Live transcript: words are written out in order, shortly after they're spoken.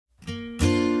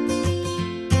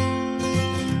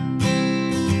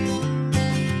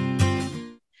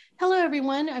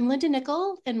everyone. I'm Linda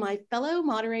Nickell, and my fellow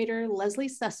moderator, Leslie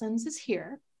Sessoms, is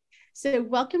here. So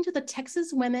welcome to the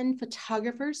Texas Women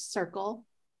Photographers Circle,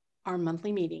 our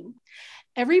monthly meeting.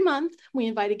 Every month, we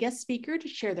invite a guest speaker to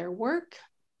share their work,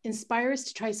 inspire us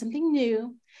to try something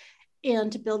new,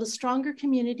 and to build a stronger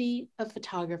community of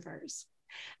photographers.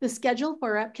 The schedule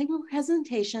for upcoming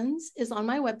presentations is on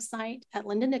my website at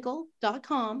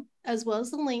lindanickell.com, as well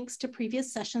as the links to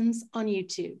previous sessions on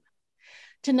YouTube.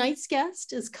 Tonight's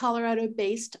guest is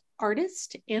Colorado-based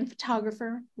artist and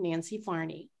photographer, Nancy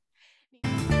Farney.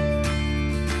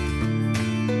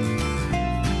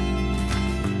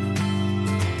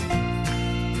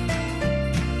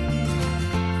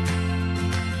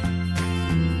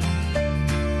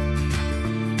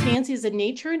 Nancy is a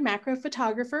nature and macro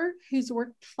photographer whose work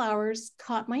with flowers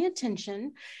caught my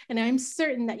attention, and I'm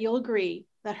certain that you'll agree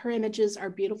that her images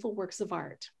are beautiful works of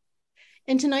art.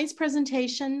 In tonight's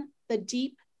presentation, The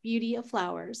Deep Beauty of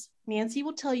Flowers, Nancy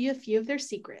will tell you a few of their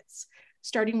secrets,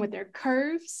 starting with their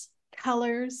curves,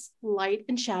 colors, light,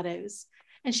 and shadows,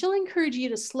 and she'll encourage you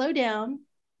to slow down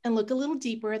and look a little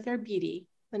deeper at their beauty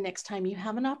the next time you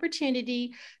have an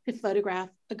opportunity to photograph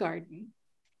a garden.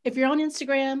 If you're on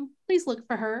Instagram, please look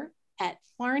for her at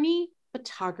Farney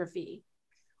Photography.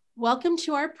 Welcome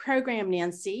to our program,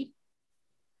 Nancy.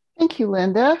 Thank you,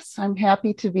 Linda. I'm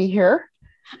happy to be here.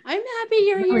 I'm happy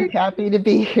you're here. Really happy to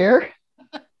be here.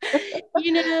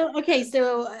 Okay,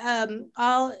 so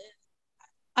I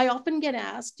often get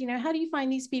asked, how do you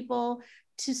find these people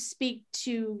to speak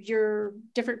to your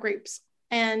different groups?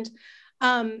 And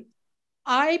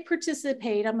I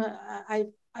participate.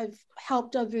 I've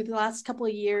helped over the last couple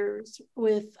of years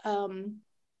with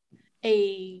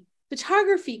a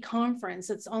photography conference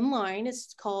that's online.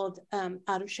 It's called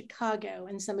Out of Chicago,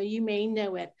 and some of you may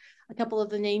know it. A couple of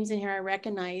the names in here I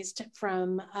recognized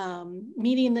from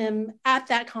meeting them at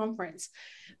that conference.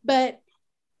 But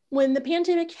when the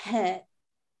pandemic hit,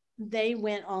 they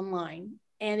went online,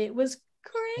 and it was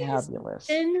crazy. Fabulous.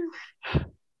 And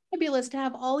fabulous to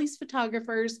have all these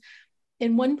photographers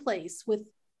in one place with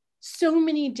so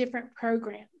many different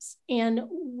programs. And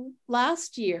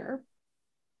last year,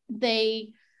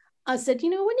 they said,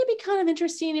 wouldn't it be kind of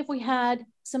interesting if we had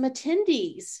some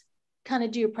attendees kind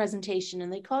of do a presentation?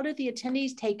 And they called it the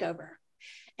Attendees Takeover.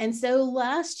 And so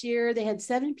last year, they had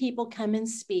 7 people come and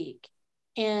speak.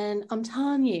 And I'm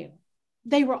telling you,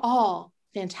 they were all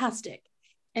fantastic.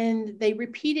 And they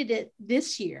repeated it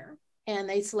this year. And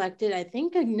they selected, I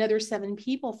think, another 7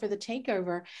 people for the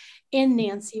takeover. And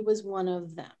Nancy was one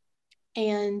of them.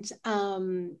 And,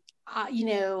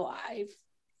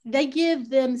 they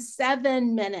give them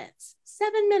 7 minutes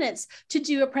to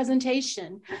do a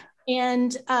presentation.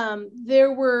 And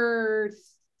there were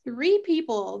 3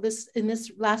 people in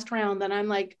this last round that I'm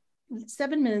like,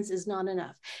 7 minutes is not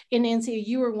enough. And Nancy,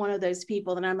 you were one of those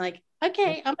people that I'm like,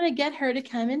 okay, I'm going to get her to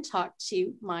come and talk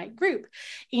to my group.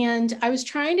 And I was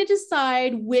trying to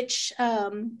decide which,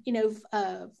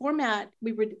 format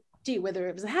we would do, whether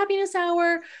it was a happiness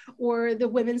hour or the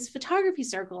women's photography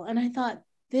circle. And I thought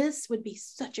this would be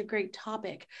such a great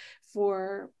topic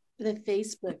for the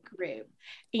Facebook group.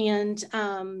 And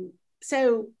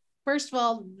so first of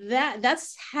all,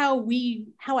 that's how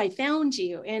I found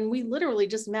you. And we literally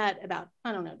just met about,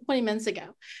 20 minutes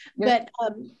ago. Yep.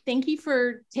 But thank you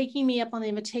for taking me up on the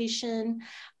invitation.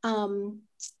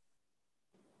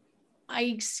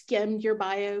 I skimmed your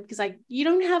bio because you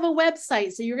don't have a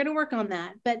website, so you're going to work on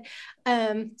that. But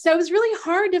so it was really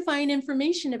hard to find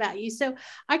information about you. So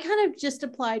I kind of just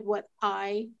applied what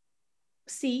I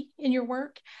see in your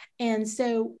work. And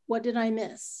so what did I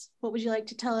miss? What would you like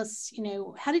to tell us?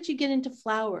 How did you get into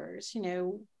flowers?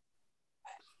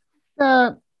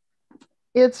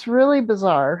 It's really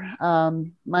bizarre.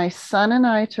 My son and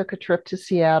I took a trip to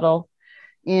Seattle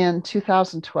in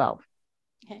 2012.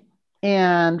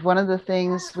 And one of the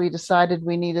things we decided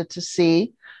we needed to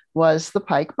see was the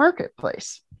Pike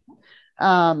Marketplace.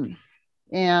 And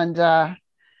there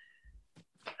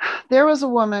was a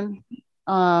woman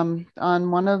on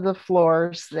one of the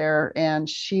floors there, and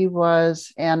she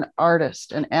was an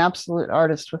artist, an absolute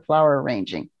artist with flower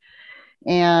arranging.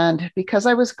 And because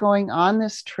I was going on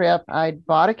this trip, I'd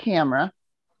bought a camera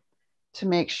to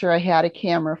make sure I had a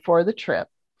camera for the trip.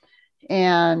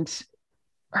 And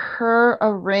her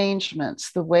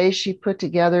arrangements, the way she put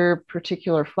together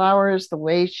particular flowers, the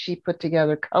way she put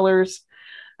together colors,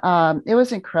 it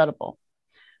was incredible.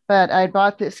 But I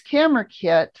bought this camera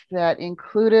kit that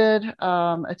included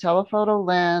a telephoto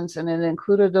lens, and it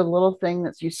included a little thing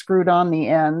that you screwed on the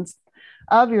ends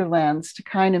of your lens to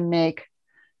kind of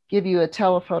give you a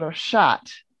telephoto shot.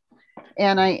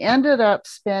 And I ended up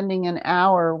spending an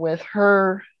hour with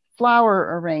her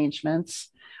flower arrangements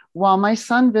while my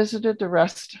son visited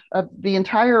the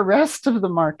entire rest of the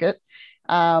market.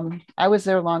 I was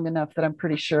there long enough that I'm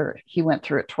pretty sure he went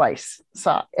through it twice,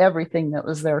 saw everything that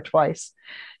was there twice.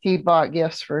 He bought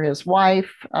gifts for his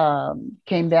wife,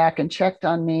 came back and checked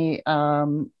on me,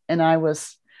 and I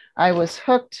was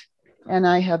hooked, and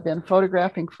I have been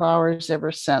photographing flowers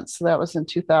ever since. So that was in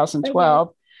 2012.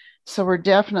 Okay. So we're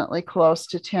definitely close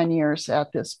to 10 years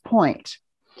at this point.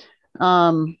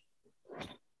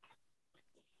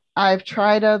 I've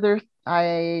tried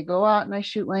I go out and I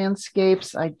shoot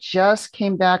landscapes. I just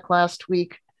came back last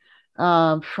week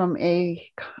from a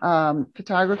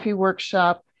photography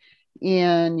workshop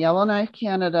in Yellowknife,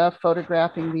 Canada,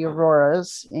 photographing the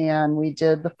auroras. And we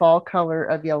did the fall color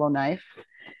of Yellowknife.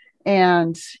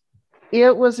 And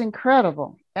it was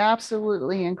incredible,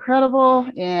 absolutely incredible.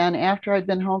 And after I'd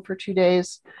been home for 2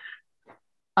 days,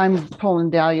 I'm pulling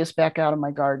dahlias back out of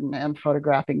my garden and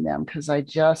photographing them because I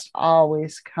just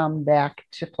always come back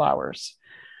to flowers.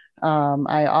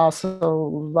 I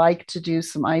also like to do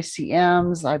some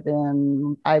ICMs.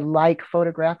 I like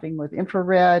photographing with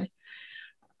infrared.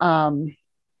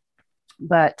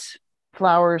 But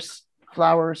flowers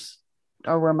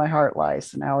are where my heart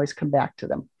lies, and I always come back to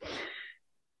them.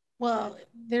 Well,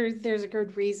 there's a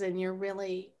good reason. You're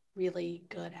really, really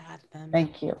good at them.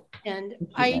 Thank you. And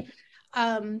I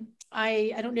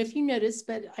don't know if you noticed,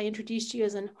 but I introduced you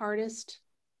as an artist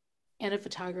and a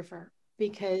photographer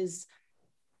because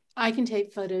I can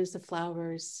take photos of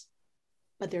flowers,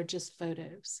 but they're just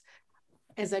photos.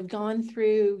 As I've gone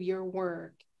through your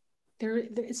work,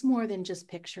 it's more than just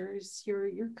pictures.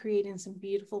 You're creating some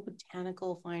beautiful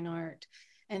botanical fine art,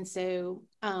 and so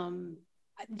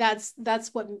that's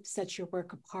what sets your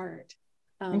work apart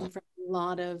from a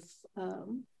lot of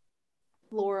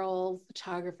floral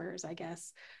photographers, I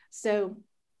guess. So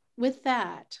with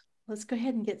that, let's go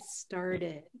ahead and get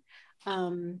started.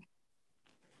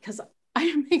 Because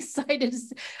I'm excited.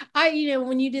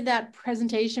 When you did that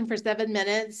presentation for 7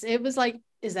 minutes, it was like,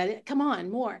 is that it? Come on,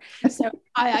 more. So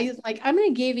I was like, I'm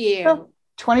going to give you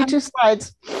 22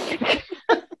 slides. A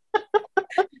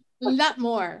lot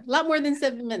more than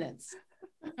 7 minutes.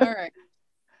 All right.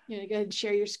 You want to go ahead and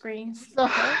share your screen? So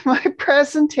my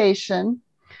presentation,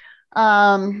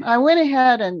 I went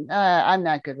ahead and I'm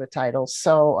not good with titles.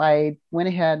 So I went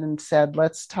ahead and said,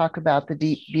 let's talk about the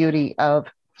deep beauty of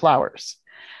flowers.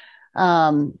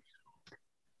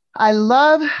 I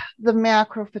love the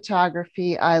macro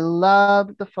photography. I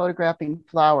love the photographing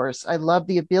flowers. I love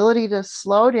the ability to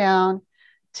slow down,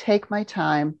 take my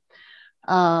time.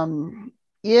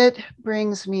 It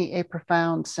brings me a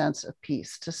profound sense of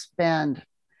peace to spend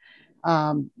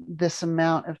this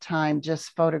amount of time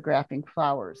just photographing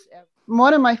flowers.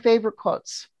 One of my favorite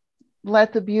quotes,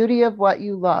 let the beauty of what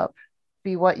you love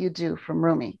be what you do, from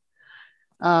Rumi.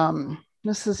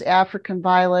 This is African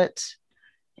Violet.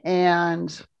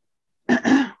 And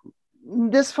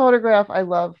this photograph I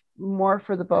love more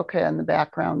for the bokeh in the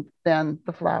background than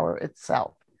the flower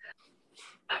itself.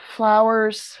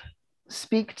 Flowers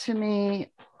speak to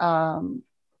me,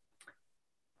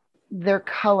 their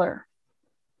color,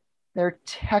 their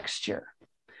texture,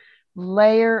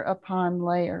 layer upon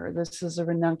layer. This is a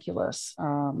ranunculus.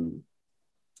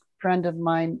 Friend of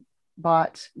mine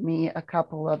bought me a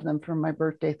couple of them for my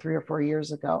birthday 3 or 4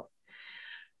 years ago.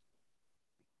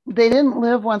 They didn't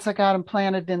live once I got them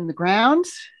planted in the ground,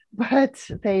 but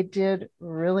they did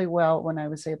really well when I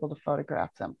was able to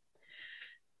photograph them.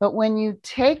 But when you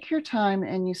take your time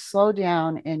and you slow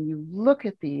down and you look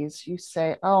at these, you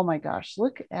say, oh my gosh,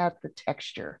 look at the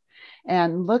texture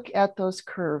and look at those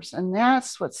curves. And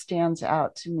that's what stands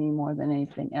out to me more than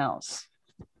anything else.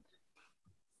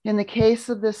 In the case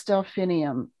of this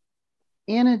delphinium,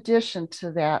 in addition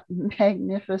to that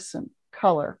magnificent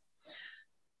color,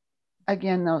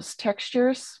 again, those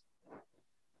textures,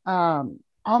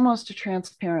 almost a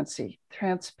transparency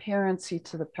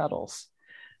to the petals.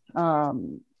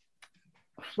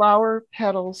 Flower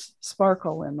petals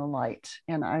sparkle in the light,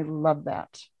 and I love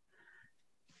that.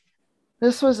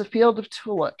 This was a field of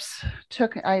tulips.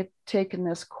 I'd taken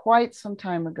this quite some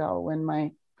time ago when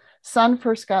my son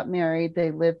first got married. They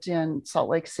lived in Salt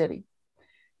Lake City,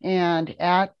 and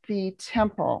at the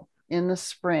temple in the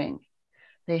spring,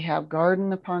 they have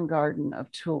garden upon garden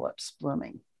of tulips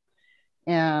blooming.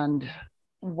 And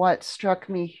what struck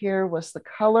me here was the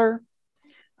color.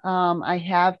 I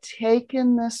have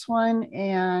taken this one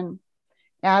and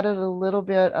added a little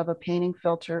bit of a painting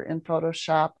filter in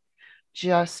Photoshop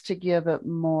just to give it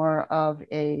more of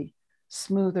a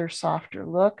smoother, softer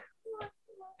look.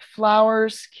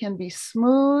 Flowers can be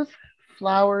smooth.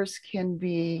 Flowers can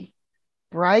be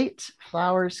bright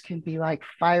flowers can be like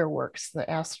fireworks, the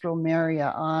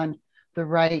Astromeria on the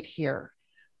right here.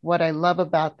 What I love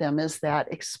about them is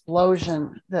that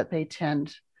explosion that they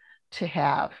tend to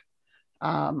have.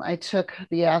 I took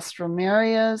the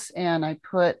Astromerias and I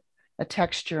put a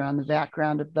texture on the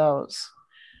background of those.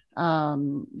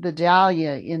 The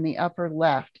dahlia in the upper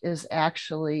left is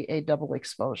actually a double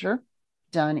exposure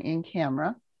done in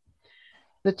camera.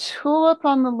 The tulip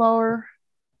on the lower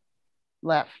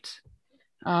left,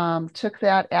 took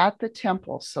that at the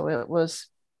temple, so it was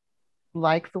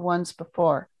like the ones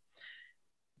before.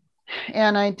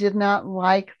 And I did not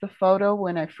like the photo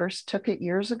when I first took it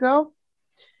years ago.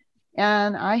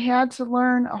 And I had to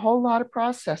learn a whole lot of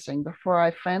processing before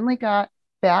I finally got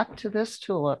back to this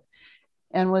tulip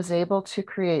and was able to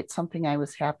create something I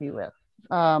was happy with.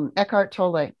 Eckhart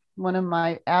Tolle, one of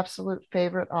my absolute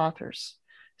favorite authors,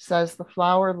 says the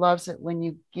flower loves it when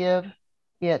you give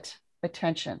it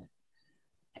attention.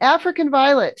 African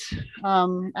violet.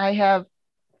 I have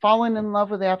fallen in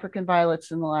love with African violets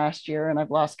in the last year, and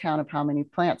I've lost count of how many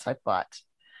plants I've bought.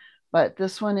 But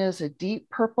this one is a deep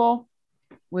purple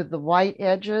with the white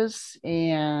edges,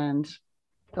 and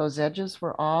those edges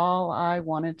were all I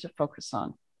wanted to focus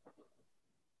on.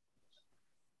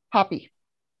 Poppy.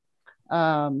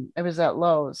 I was at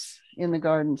Lowe's in the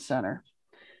garden center,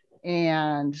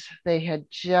 and they had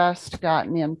just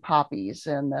gotten in poppies,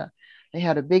 and they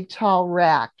had a big tall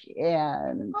rack,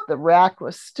 and the rack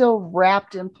was still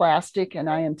wrapped in plastic, and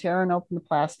I am tearing open the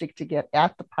plastic to get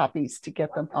at the poppies to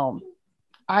get them home.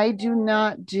 I do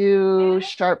not do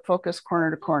sharp focus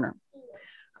corner to corner.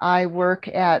 I work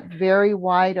at very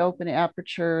wide open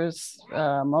apertures,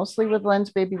 mostly with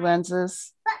lens baby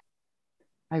lenses.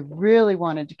 I really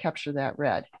wanted to capture that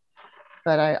red,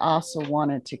 but I also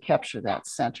wanted to capture that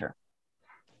center.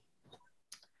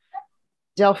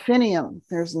 Delphinium,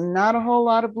 there's not a whole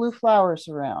lot of blue flowers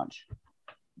around,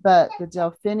 but the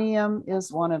delphinium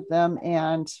is one of them.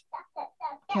 And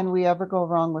can we ever go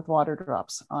wrong with water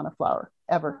drops on a flower?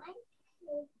 Ever.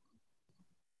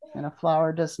 And a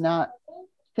flower does not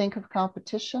think of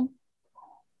competition.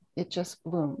 It just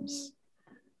blooms.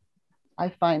 I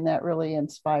find that really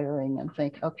inspiring and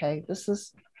think, okay, this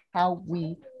is how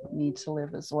we need to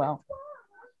live as well.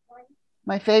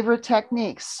 My favorite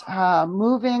techniques,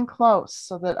 move in close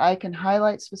so that I can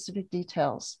highlight specific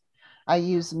details. I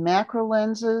use macro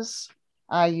lenses.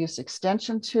 I use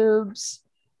extension tubes.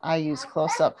 I use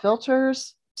close-up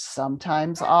filters,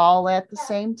 sometimes all at the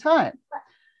same time.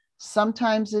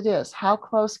 Sometimes it is, how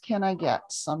close can I get?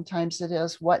 Sometimes it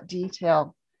is, what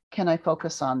detail can I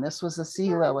focus on? This was a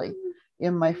sea lily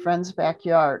in my friend's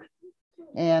backyard.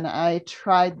 And I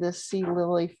tried this sea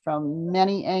lily from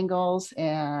many angles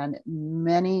and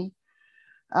many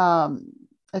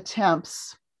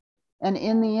attempts. And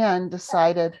in the end,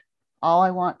 decided all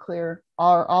I want clear,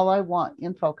 or all I want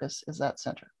in focus is that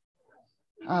center.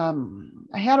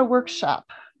 I had a workshop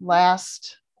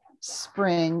last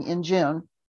spring in June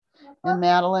in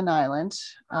Madeline Island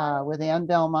with Ann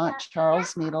Belmont,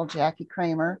 Charles Needle, Jackie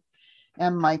Kramer,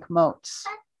 and Mike Motes.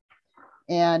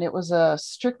 And it was a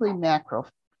strictly macro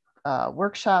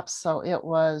workshop, so I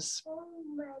was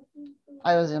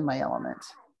in my element.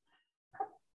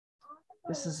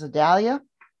 This is a dahlia.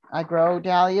 I grow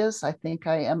dahlias. I think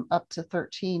I am up to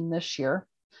 13 this year,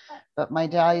 but my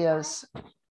dahlia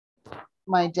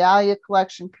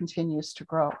collection continues to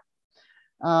grow.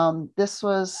 This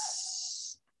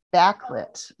was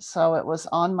backlit, so it was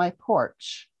on my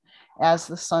porch as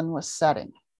the sun was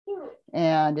setting.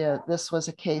 And this was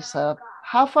a case of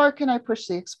how far can I push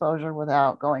the exposure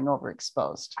without going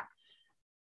overexposed?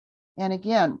 And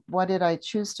again, what did I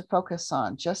choose to focus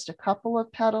on? Just a couple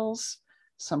of petals,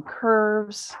 some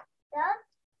curves.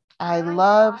 I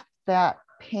love that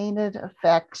painted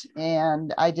effect,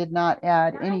 and I did not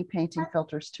add any painting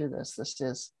filters to this. This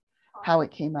is how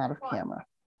it came out of camera.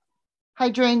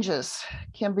 Hydrangeas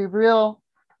can be real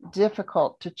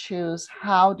difficult to choose.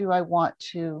 How do I want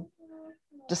to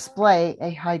display a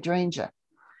hydrangea?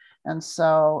 And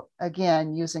so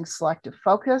again, using selective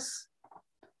focus,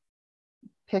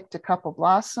 picked a couple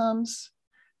blossoms,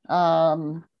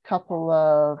 couple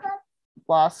of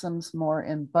blossoms more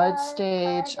in bud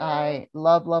stage. I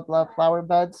love, love, love flower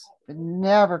buds. Could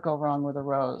never go wrong with a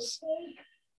rose.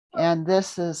 And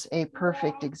this is a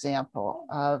perfect example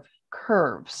of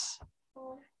curves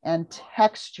and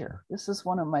texture. This is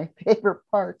one of my favorite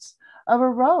parts of a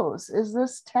rose, is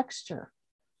this texture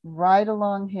right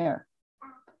along here.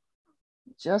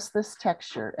 Just this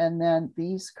texture, and then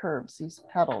these curves, these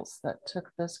petals that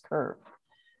took this curve.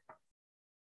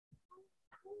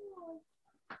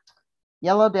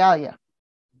 Yellow dahlia.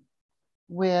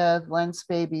 with Lens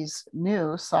Baby's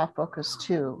new Soft Focus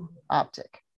 2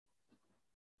 optic.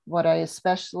 What I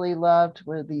especially loved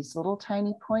were these little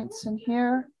tiny points in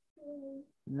here,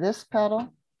 this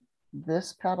petal,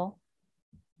 this petal,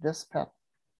 this petal,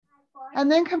 and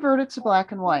then convert it to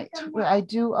black and white. I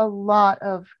do a lot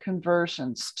of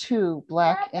conversions to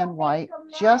black and white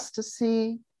just to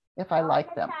see if I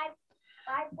like them.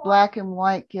 Black and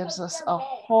white gives us a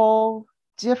whole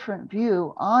different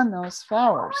view on those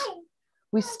flowers.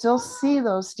 We still see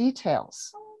those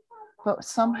details, but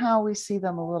somehow we see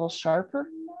them a little sharper.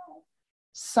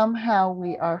 Somehow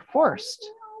we are forced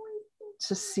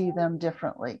to see them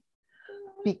differently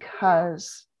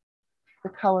because the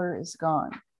color is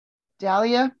gone.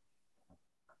 Dahlia.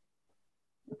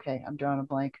 Okay, I'm drawing a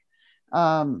blank.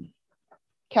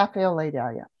 Cafe au lait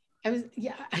dahlia.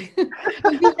 Yeah.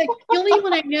 The only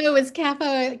one I know is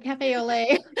Cafe au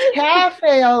lait.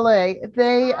 Cafe au lait.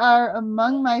 They are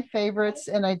among my favorites,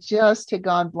 and I just had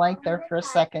gone blank there for a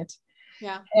second.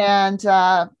 Yeah. And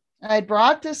I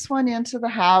brought this one into the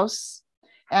house,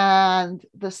 and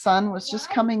the sun was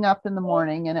just coming up in the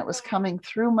morning, and it was coming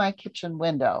through my kitchen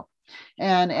window.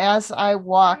 And as I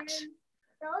walked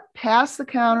past the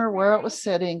counter where it was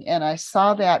sitting, and I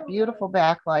saw that beautiful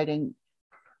backlighting,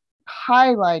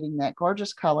 highlighting that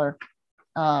gorgeous color,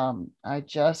 I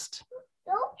just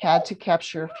had to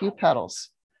capture a few petals.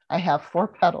 I have 4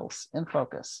 petals in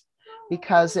focus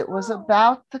because it was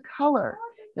about the color.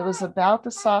 It was about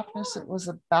the softness. It was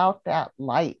about that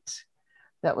light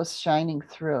that was shining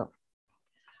through.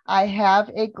 I have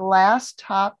a glass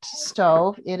topped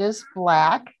stove. It is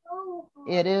black.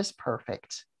 It is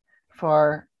perfect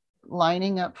for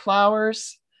lining up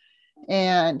flowers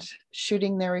and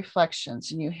shooting their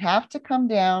reflections. And you have to come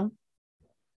down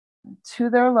to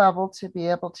their level to be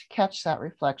able to catch that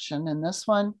reflection. And this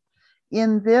one,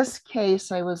 in this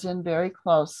case, I was in very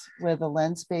close with a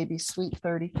Lens Baby Sweet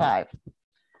 35.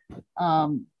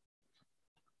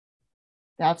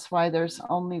 That's why there's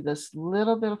only this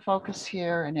little bit of focus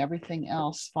here and everything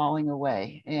else falling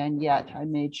away. And yet I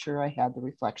made sure I had the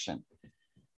reflection.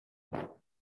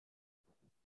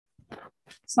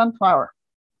 Sunflower.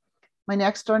 My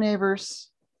next door neighbors,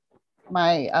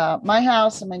 my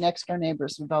house and my next door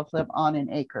neighbors, we both live on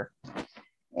an acre.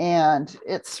 And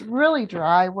it's really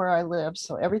dry where I live.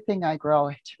 So everything I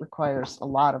grow requires a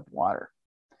lot of water.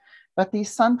 But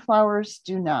these sunflowers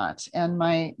do not. And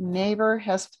my neighbor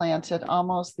has planted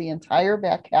almost the entire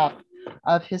back half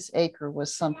of his acre with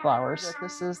sunflowers.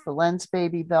 This is the Lens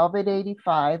Baby Velvet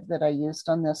 85 that I used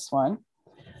on this one.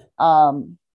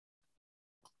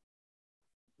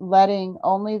 Letting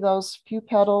only those few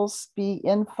petals be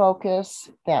in focus,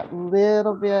 that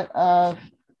little bit of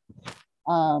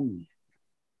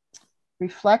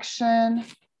reflection,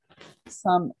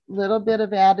 some little bit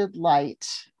of added light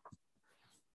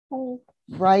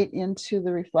right into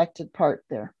the reflected part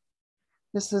there.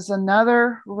 This is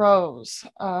another rose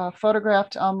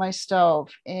photographed on my stove,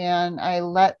 and I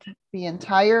let the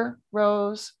entire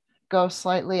rose go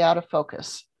slightly out of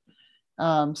focus.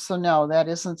 So no, that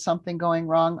isn't something going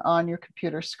wrong on your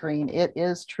computer screen. It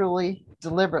is truly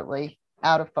deliberately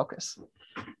out of focus.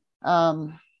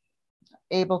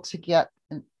 Able to get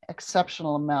an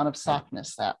exceptional amount of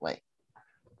softness that way.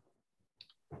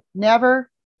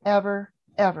 Never, ever,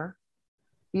 ever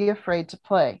be afraid to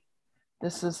play.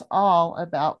 This is all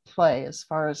about play as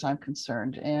far as I'm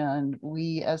concerned. And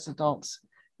we as adults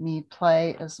need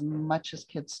play as much as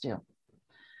kids do.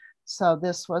 So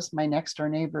this was my next door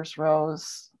neighbor's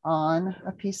rose on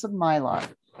a piece of mylar.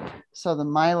 So the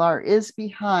mylar is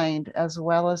behind as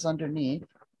well as underneath.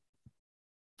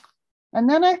 And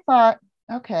then I thought,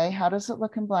 okay, how does it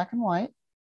look in black and white?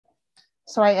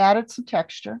 So I added some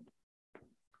texture,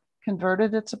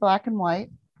 converted it to black and white,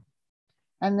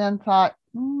 and then thought,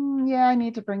 yeah, I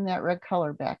need to bring that red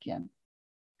color back in.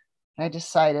 I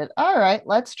decided, all right,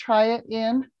 let's try it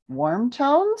in warm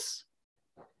tones.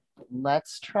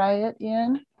 Let's try it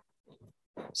in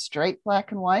straight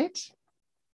black and white.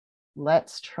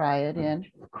 Let's try it in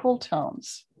cool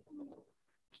tones.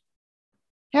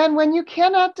 And when you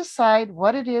cannot decide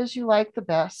what it is you like the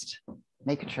best,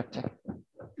 make a triptych.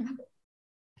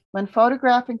 When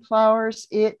photographing flowers,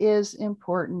 it is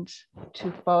important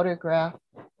to photograph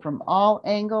from all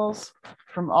angles,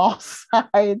 from all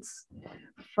sides,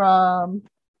 from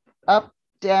up,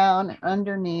 down,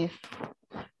 underneath.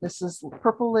 This is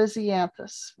purple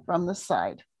Lysianthus from the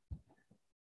side.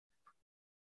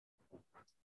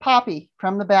 Poppy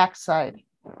from the back side,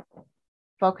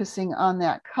 focusing on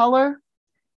that color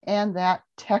and that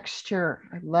texture.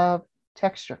 I love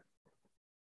texture.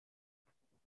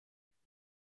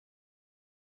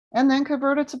 And then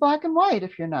convert it to black and white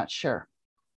if you're not sure.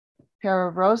 pair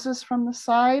of roses from the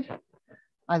side.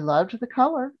 I loved the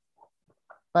color,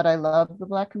 but I love the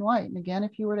black and white. And again,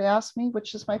 if you were to ask me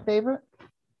which is my favorite,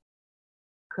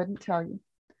 couldn't tell you.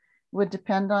 Would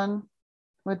depend on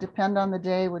the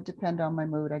day, would depend on my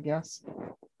mood, I guess.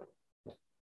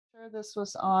 This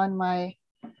was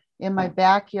in my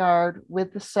backyard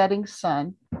with the setting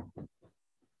sun,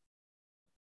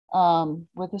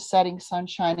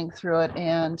 shining through it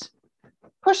and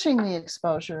pushing the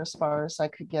exposure as far as I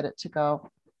could get it to go.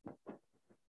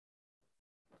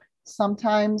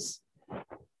 Sometimes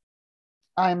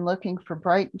I'm looking for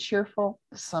bright and cheerful.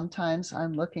 Sometimes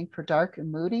I'm looking for dark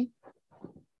and moody.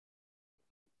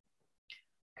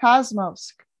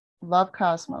 Cosmos, love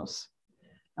cosmos.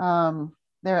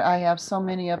 I have so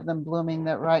many of them blooming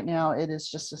that right now it is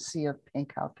just a sea of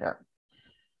pink out there.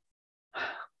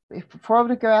 If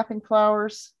photographing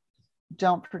flowers,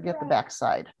 don't forget the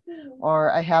backside.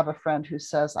 Or I have a friend who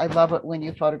says, I love it when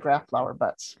you photograph flower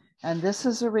buds. And this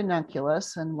is a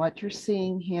ranunculus, and what you're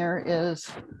seeing here is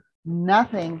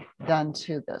nothing done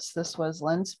to this. This was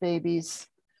Lens Baby's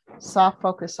soft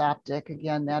focus optic,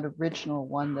 again, that original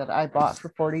one that I bought for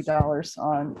 $40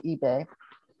 on eBay.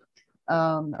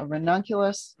 A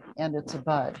ranunculus, and it's a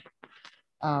bud.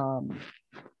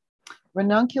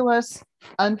 Ranunculus,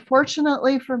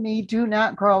 unfortunately for me, do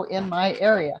not grow in my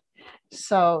area.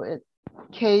 So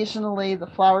occasionally the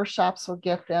flower shops will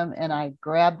get them and I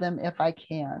grab them if I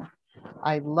can.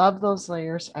 I love those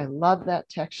layers. I love that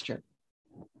texture.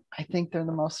 I think they're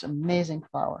the most amazing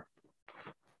flower.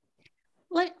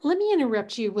 Let me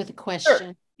interrupt you with a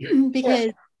question. Sure.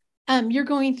 Because you're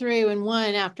going through and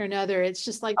one after another. It's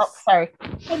just like, oh, sorry.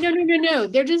 Oh, no.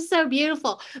 They're just so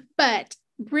beautiful. But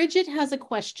Bridget has a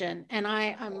question, and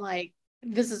I'm like,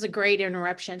 this is a great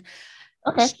interruption.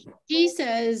 Okay. She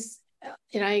says,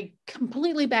 and I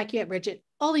completely back you up, Bridget,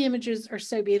 all the images are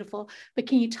so beautiful, but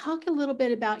can you talk a little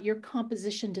bit about your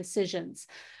composition decisions?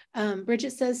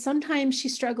 Bridget says sometimes she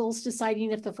struggles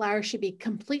deciding if the flower should be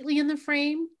completely in the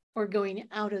frame or going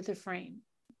out of the frame.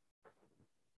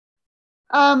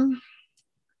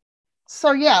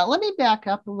 So yeah, let me back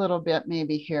up a little bit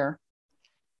maybe here.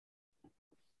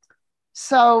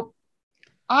 So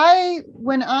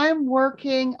when I'm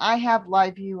working, I have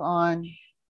live view on,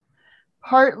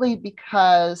 partly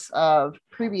because of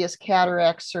previous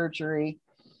cataract surgery,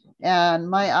 and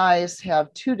my eyes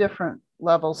have two different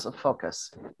levels of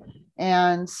focus.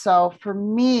 And so for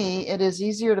me, it is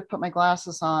easier to put my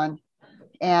glasses on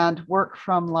and work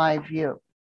from live view.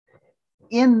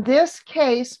 In this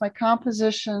case, my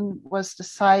composition was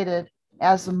decided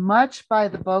as much by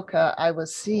the bokeh I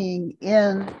was seeing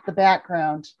in the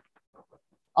background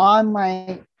on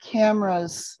my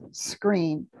camera's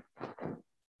screen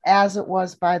as it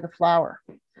was by the flower.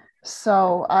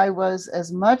 So I was,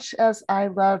 as much as I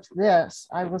loved this,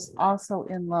 I was also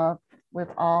in love with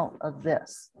all of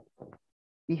this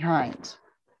behind.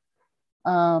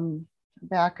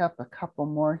 Back up a couple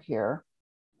more here.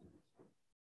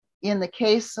 In the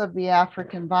case of the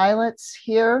African violets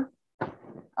here,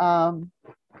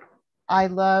 I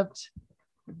loved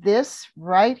this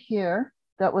right here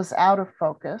that was out of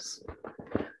focus.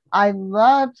 I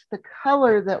loved the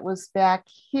color that was back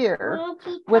here,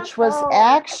 which was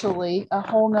actually a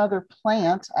whole nother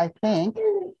plant, I think.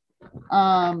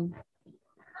 And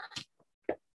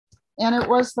it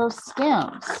was those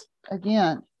stems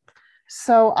again.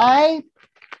 So I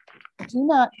do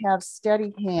not have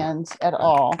steady hands at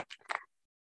all.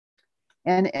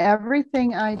 And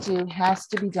everything I do has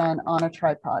to be done on a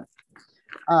tripod.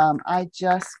 I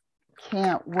just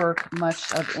can't work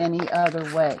much of any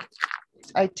other way.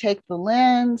 I take the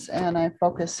lens and I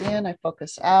focus in, I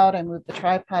focus out, I move the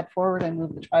tripod forward, I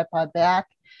move the tripod back.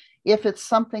 If it's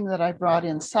something that I brought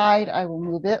inside, I will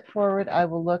move it forward, I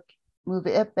will move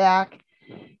it back.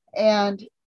 And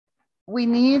we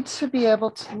need to be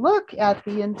able to look at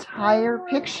the entire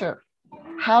picture.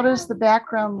 How does the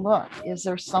background look? Is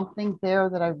there something there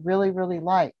that I really, really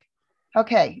like?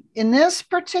 Okay, in this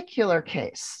particular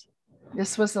case,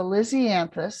 this was a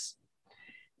Lisianthus,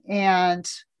 and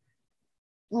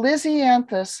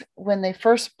Lisianthus, when they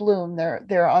first bloom,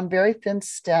 they're on very thin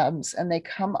stems and they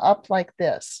come up like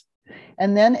this.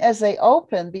 And then as they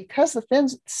open, because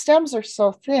the stems are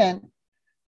so thin,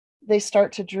 they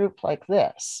start to droop like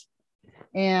this.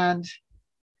 And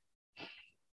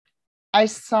I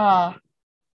saw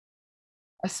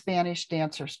a Spanish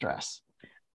dancer's dress.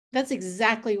 That's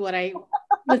exactly what I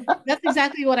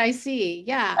see.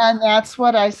 Yeah. And that's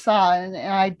what I saw. And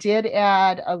I did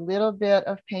add a little bit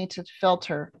of painted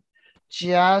filter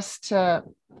just to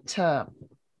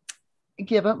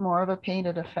give it more of a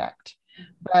painted effect.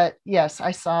 But yes,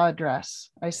 I saw a dress.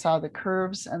 I saw the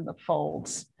curves and the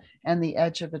folds and the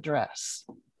edge of a dress.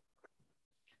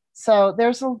 So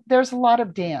there's a lot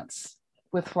of dance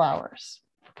with flowers.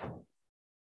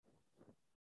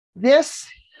 This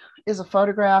is a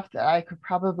photograph that I could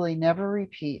probably never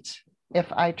repeat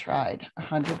if I tried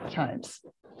 100 times.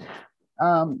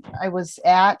 I was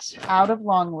out of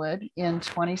Longwood in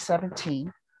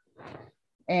 2017,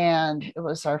 and it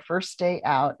was our first day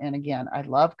out. And again, I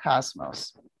love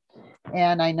Cosmos.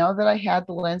 And I know that I had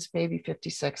the Lens Baby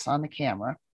 56 on the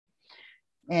camera.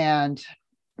 And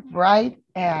right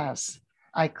as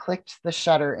I clicked the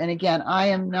shutter, and again, I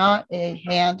am not a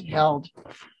handheld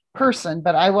person,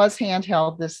 but I was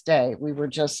handheld this day. We were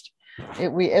just,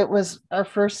 it was our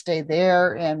first day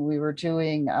there, and we were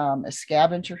doing a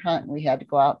scavenger hunt, and we had to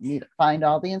go out and find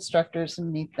all the instructors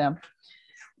and meet them.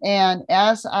 And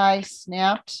as I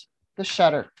snapped the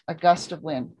shutter, a gust of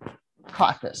wind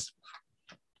caught this.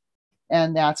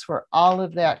 And that's where all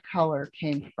of that color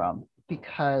came from,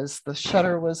 because the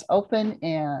shutter was open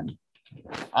and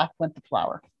off went the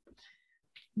flower.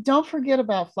 Don't forget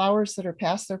about flowers that are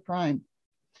past their prime,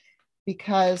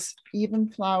 because even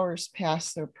flowers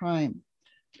past their prime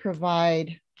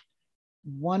provide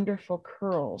wonderful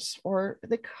curls, or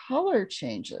the color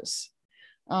changes.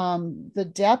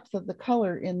 The depth of the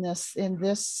color in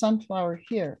this sunflower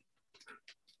here,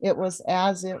 it was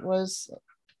as it was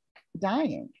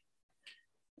dying.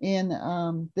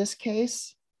 In this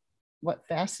case, what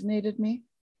fascinated me,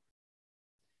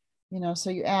 so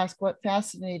you ask what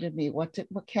fascinated me, what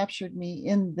captured me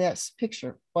in this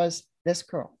picture was this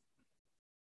curl.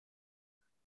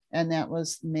 And that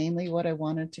was mainly what I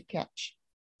wanted to catch.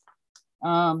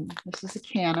 This is a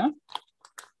canna.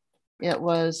 It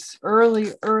was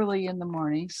early in the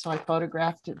morning, so I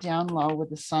photographed it down low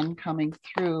with the sun coming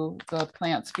through the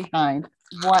plants behind.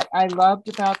 What I loved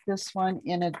about this one,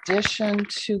 in addition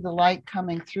to the light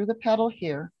coming through the petal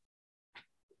here,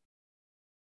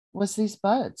 was these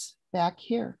buds back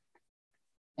here,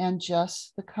 and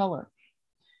just the color,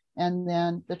 and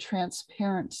then the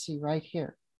transparency right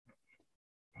here.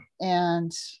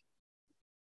 And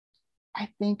I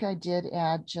think I did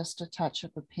add just a touch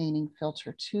of a painting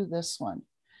filter to this one.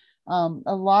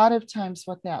 A lot of times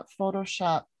what that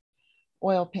Photoshop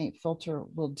oil paint filter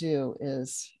will do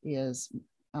is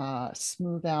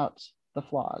smooth out the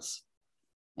flaws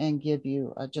and give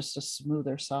you just a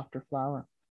smoother, softer flower.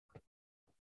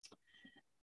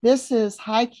 This is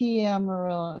high key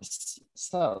amaryllis,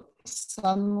 so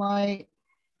sunlight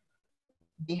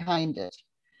behind it.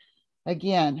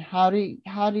 Again, how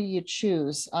do you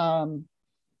choose?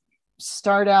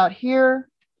 Start out here,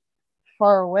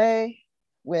 far away,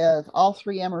 with all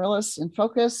three amaryllis in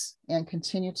focus, and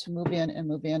continue to move in and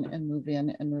move in and move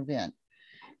in and move in.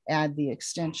 Add the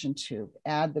extension tube,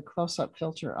 add the close-up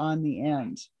filter on the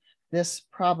end. This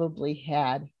probably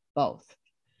had both.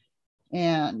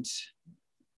 And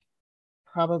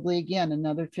probably, again,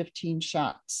 another 15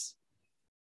 shots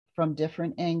from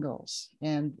different angles.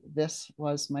 And this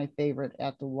was my favorite,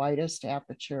 at the widest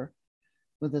aperture,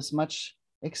 with as much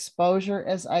exposure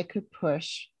as I could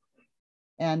push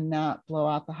and not blow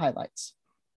out the highlights,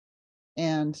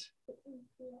 and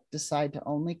decide to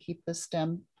only keep the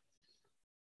stem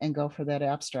and go for that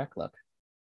abstract look.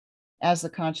 As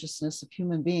the consciousness of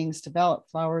human beings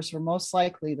developed, flowers were most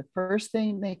likely the first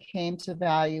thing they came to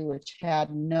value, which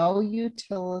had no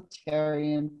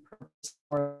utilitarian purpose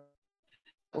or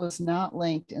was not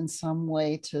linked in some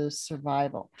way to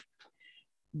survival.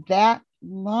 That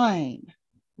line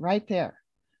right there,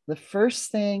 the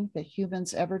first thing that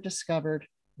humans ever discovered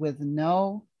with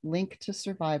no link to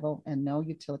survival and no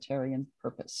utilitarian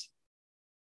purpose.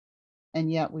 And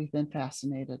yet we've been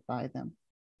fascinated by them.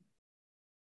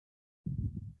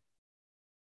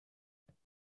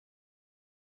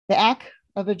 Back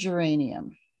of a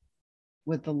geranium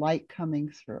with the light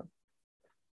coming through.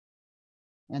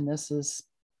 And this is,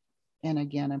 and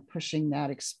again, I'm pushing that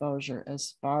exposure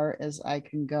as far as I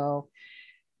can go.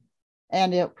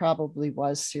 And it probably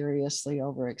was seriously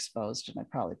overexposed, and I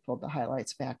probably pulled the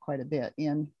highlights back quite a bit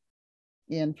in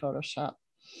Photoshop.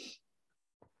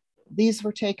 These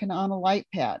were taken on a light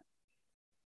pad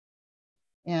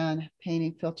and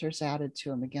painting filters added to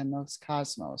them. Again, those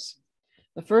Cosmos.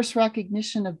 The first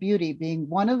recognition of beauty being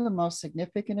one of the most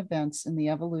significant events in the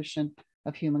evolution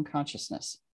of human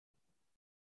consciousness.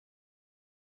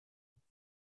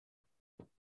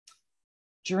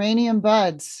 Geranium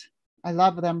buds, I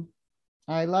love them.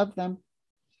 I love them.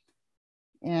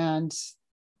 And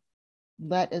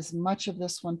let as much of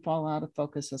this one fall out of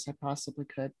focus as I possibly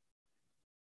could.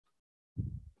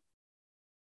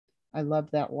 I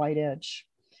love that white edge.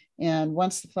 And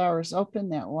once the flower is open,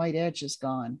 that white edge is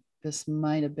gone. This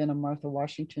might have been a Martha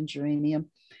Washington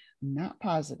geranium. I'm not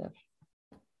positive.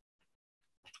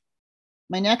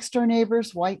 My next door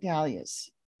neighbor's white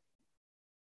dahlias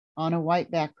on a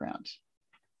white background,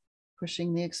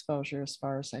 pushing the exposure as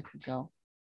far as I could go.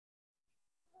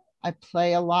 I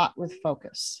play a lot with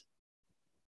focus.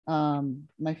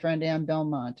 My friend Ann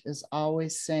Belmont is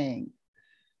always saying,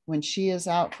 when she is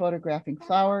out photographing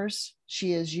flowers,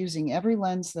 she is using every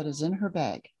lens that is in her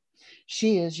bag.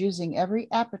 She is using every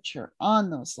aperture on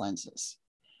those lenses.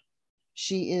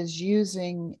 She is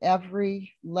using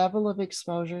every level of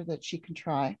exposure that she can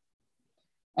try.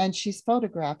 And she's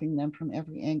photographing them from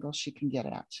every angle she can get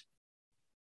at.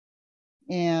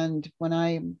 And when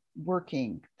I'm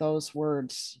working, those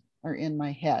words are in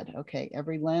my head. Okay,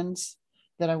 every lens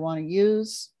that I want to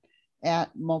use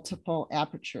at multiple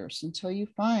apertures until you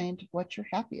find what you're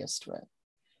happiest with.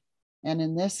 And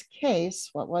in this case,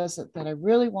 what was it that I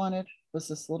really wanted was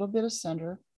this little bit of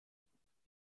center.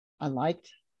 I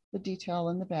liked the detail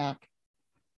in the back.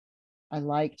 I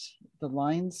liked the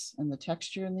lines and the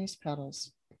texture in these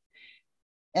petals.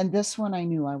 And this one I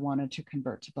knew I wanted to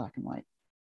convert to black and white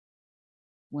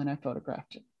when I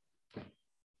photographed it.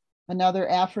 Another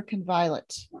African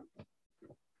violet.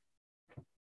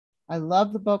 I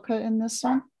love the bokeh in this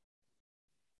one.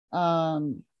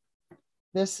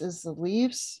 This is the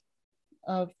leaves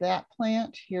of that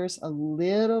plant. Here's a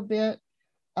little bit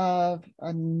of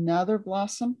another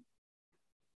blossom.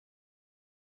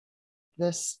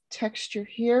 This texture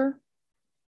here,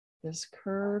 this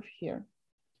curve here.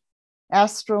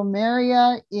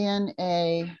 Astromeria in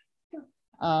a,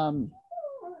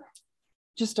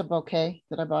 just a bouquet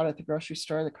that I bought at the grocery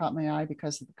store that caught my eye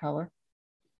because of the color.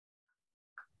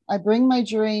 I bring my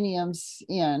geraniums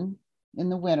in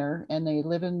the winter and they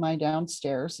live in my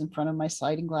downstairs in front of my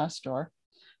sliding glass door.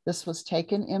 This was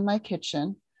taken in my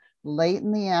kitchen late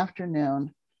in the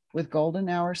afternoon with golden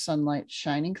hour sunlight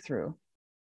shining through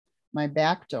my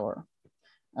back door.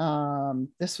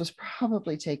 This was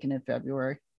probably taken in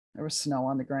February. There was snow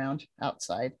on the ground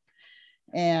outside.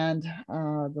 And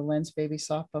the Lens Baby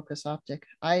Soft Focus Optic.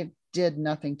 I did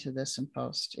nothing to this in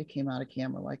post. It came out of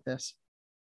camera like this.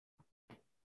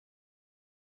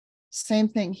 Same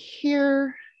thing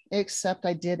here, except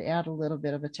I did add a little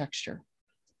bit of a texture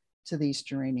to these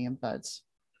geranium buds.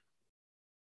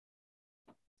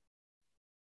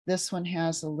 This one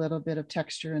has a little bit of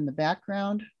texture in the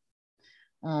background.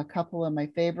 A couple of my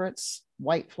favorites,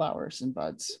 white flowers and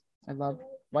buds. I love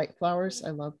white flowers. I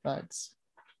love buds.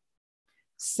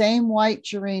 Same white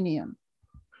geranium,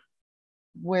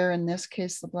 where in this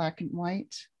case, the black and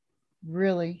white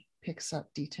really picks up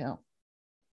detail.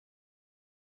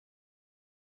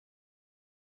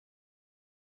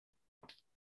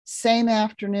 Same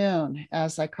afternoon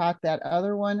as I caught that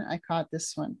other one, I caught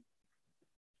this one.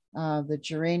 The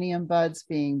geranium buds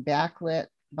being backlit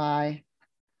by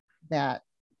that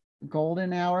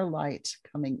golden hour light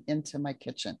coming into my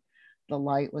kitchen. The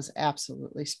light was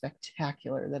absolutely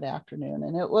spectacular that afternoon.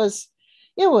 And it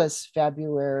was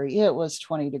February. It was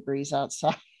 20 degrees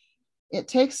outside. It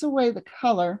takes away the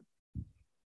color.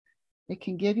 It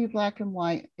can give you black and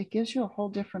white. It gives you a whole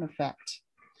different effect.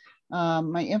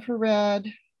 My infrared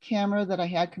camera that I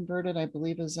had converted, I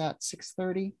believe, is at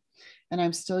 630. And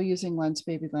I'm still using Lens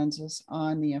Baby lenses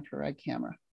on the infrared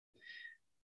camera.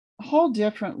 A whole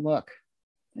different look.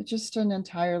 It's just an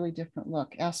entirely different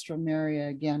look. Astromeria,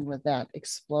 again, with that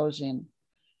explosion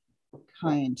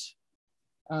kind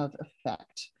of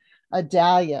effect. A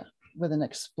dahlia with an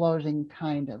exploding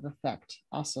kind of effect,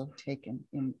 also taken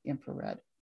in infrared.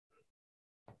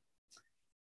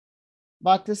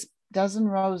 Bought this dozen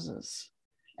roses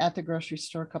at the grocery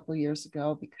store a couple of years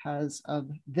ago because of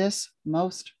this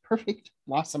most perfect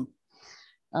blossom.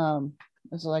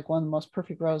 It was like one of the most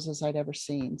perfect roses I'd ever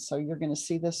seen. So you're going to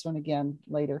see this one again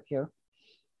later here.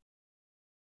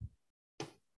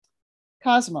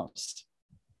 Cosmos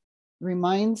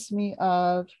reminds me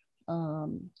of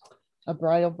a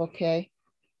bridal bouquet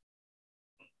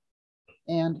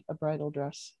and a bridal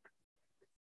dress.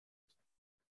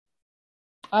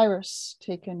 Iris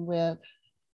taken with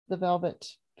the Velvet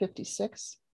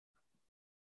 56.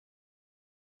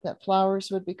 That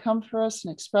flowers would become for us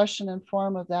an expression and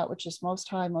form of that which is most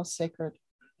high, most sacred,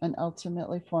 and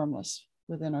ultimately formless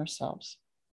within ourselves.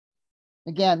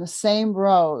 Again, the same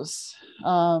rose.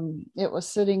 It was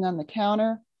sitting on the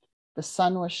counter. The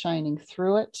sun was shining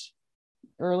through it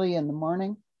early in the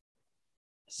morning.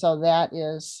 So that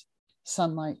is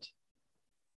sunlight,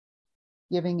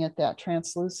 giving it that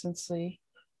translucency,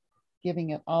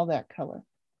 giving it all that color.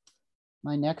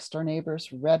 My next door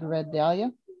neighbor's red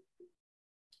dahlia.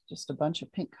 just a bunch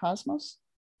of pink cosmos.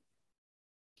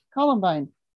 Columbine.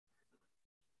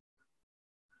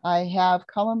 I have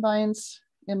columbines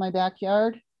in my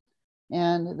backyard,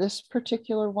 and this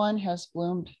particular one has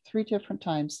bloomed 3 different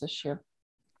times this year.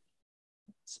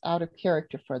 It's out of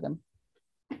character for them.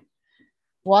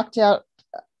 Walked out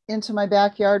into my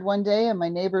backyard one day and my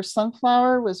neighbor's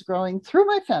sunflower was growing through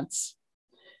my fence.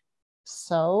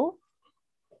 So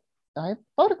I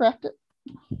photographed it,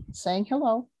 saying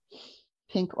hello.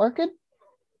 Pink orchid.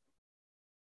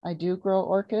 I do grow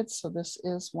orchids, so this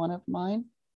is one of mine.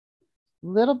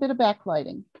 Little bit of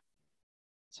backlighting.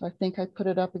 So I think I put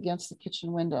it up against the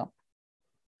kitchen window.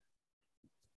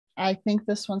 I think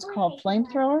this one's called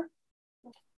Flamethrower.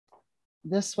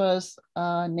 This was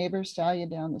a neighbor's dahlia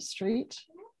down the street.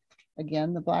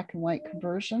 Again, the black and white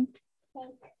conversion.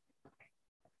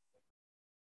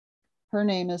 Her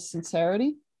name is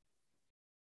Sincerity.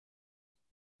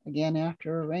 Again,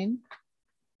 after a rain.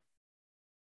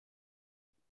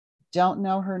 Don't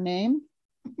know her name.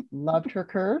 Loved her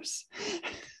curves.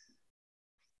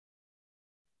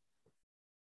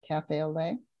 Cafe au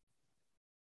lait.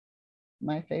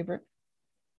 My favorite.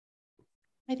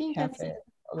 I think Cafe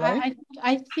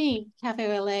I think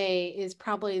Cafe au lait is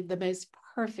probably the most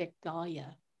perfect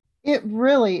dahlia. It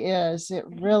really is. It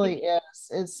really is.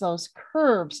 It's those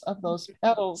curves of those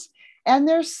petals. And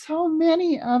there's so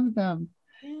many of them.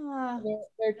 Yeah.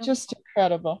 They're just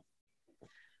incredible.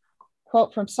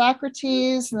 Quote from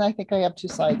Socrates, and I think I have 2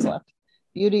 slides left.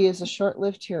 Beauty is a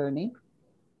short-lived tyranny.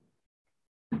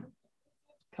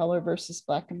 Color versus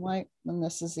black and white. And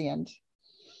this is the end.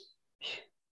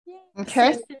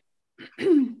 Okay. So,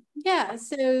 yeah.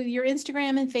 So your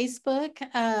Instagram and Facebook,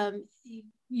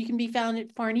 you can be found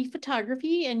at Farney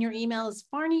Photography, and your email is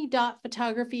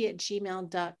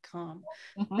farney.photography@gmail.com.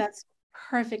 That's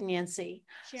perfect, Nancy.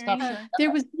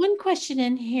 There was one question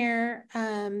in here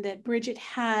that Bridget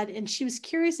had, and she was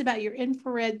curious about your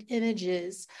infrared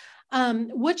images.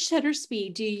 What shutter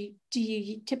speed do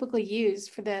you typically use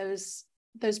for those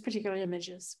particular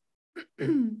images?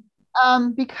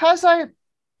 Because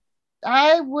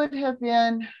I would have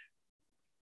been,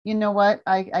 you know what?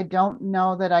 I don't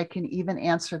know that I can even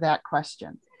answer that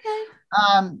question. Okay.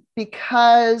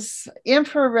 Because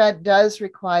infrared does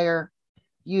require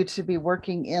you to be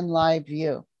working in live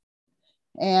view.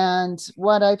 And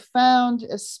what I found,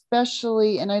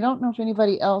 especially, and I don't know if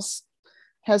anybody else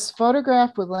has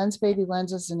photographed with Lens Baby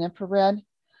lenses in infrared,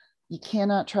 you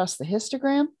cannot trust the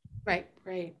histogram. Right,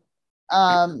 right.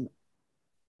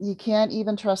 You can't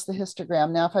even trust the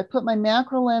histogram. Now, if I put my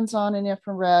macro lens on in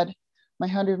infrared, my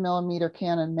 100mm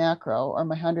Canon macro or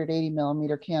my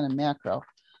 180mm Canon macro,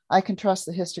 I can trust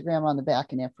the histogram on the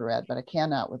back in infrared, but I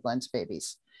cannot with Lens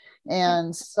Babies.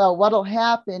 And so what'll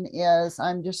happen is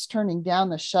I'm just turning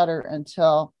down the shutter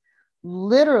until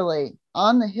literally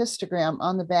on the histogram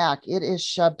on the back, it is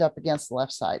shoved up against the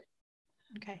left side.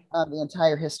 Okay. The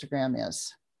entire histogram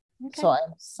is. Okay. So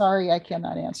I'm sorry, I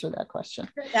cannot answer that question.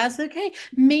 That's okay.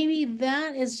 Maybe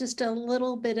that is just a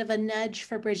little bit of a nudge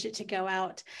for Bridget to go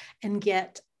out and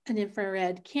get an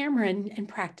infrared camera and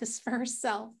practice for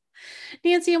herself.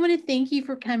 Nancy, I want to thank you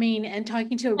for coming and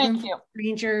talking to a room full of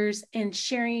strangers and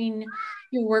sharing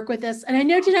your work with us. And I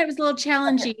know tonight was a little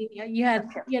challenging. You had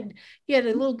a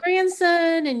little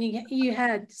grandson and you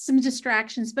had some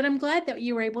distractions, but I'm glad that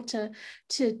you were able to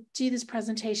do this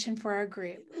presentation for our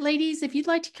group. Ladies, if you'd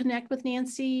like to connect with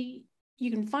Nancy,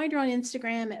 you can find her on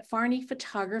Instagram at Farney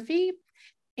Photography.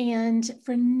 And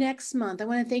for next month, I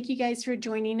want to thank you guys for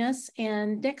joining us.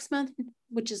 And next month,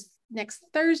 which is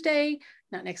Thursday,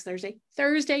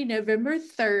 November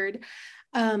 3rd,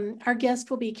 our guest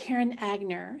will be Karen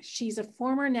Agner. She's a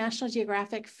former National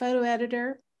Geographic photo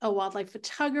editor, a wildlife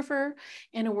photographer,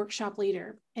 and a workshop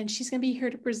leader. And she's going to be here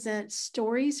to present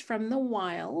stories from the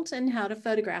wild and how to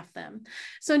photograph them.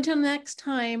 So until next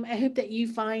time, I hope that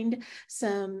you find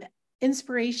some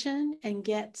inspiration and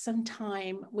get some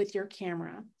time with your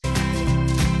camera.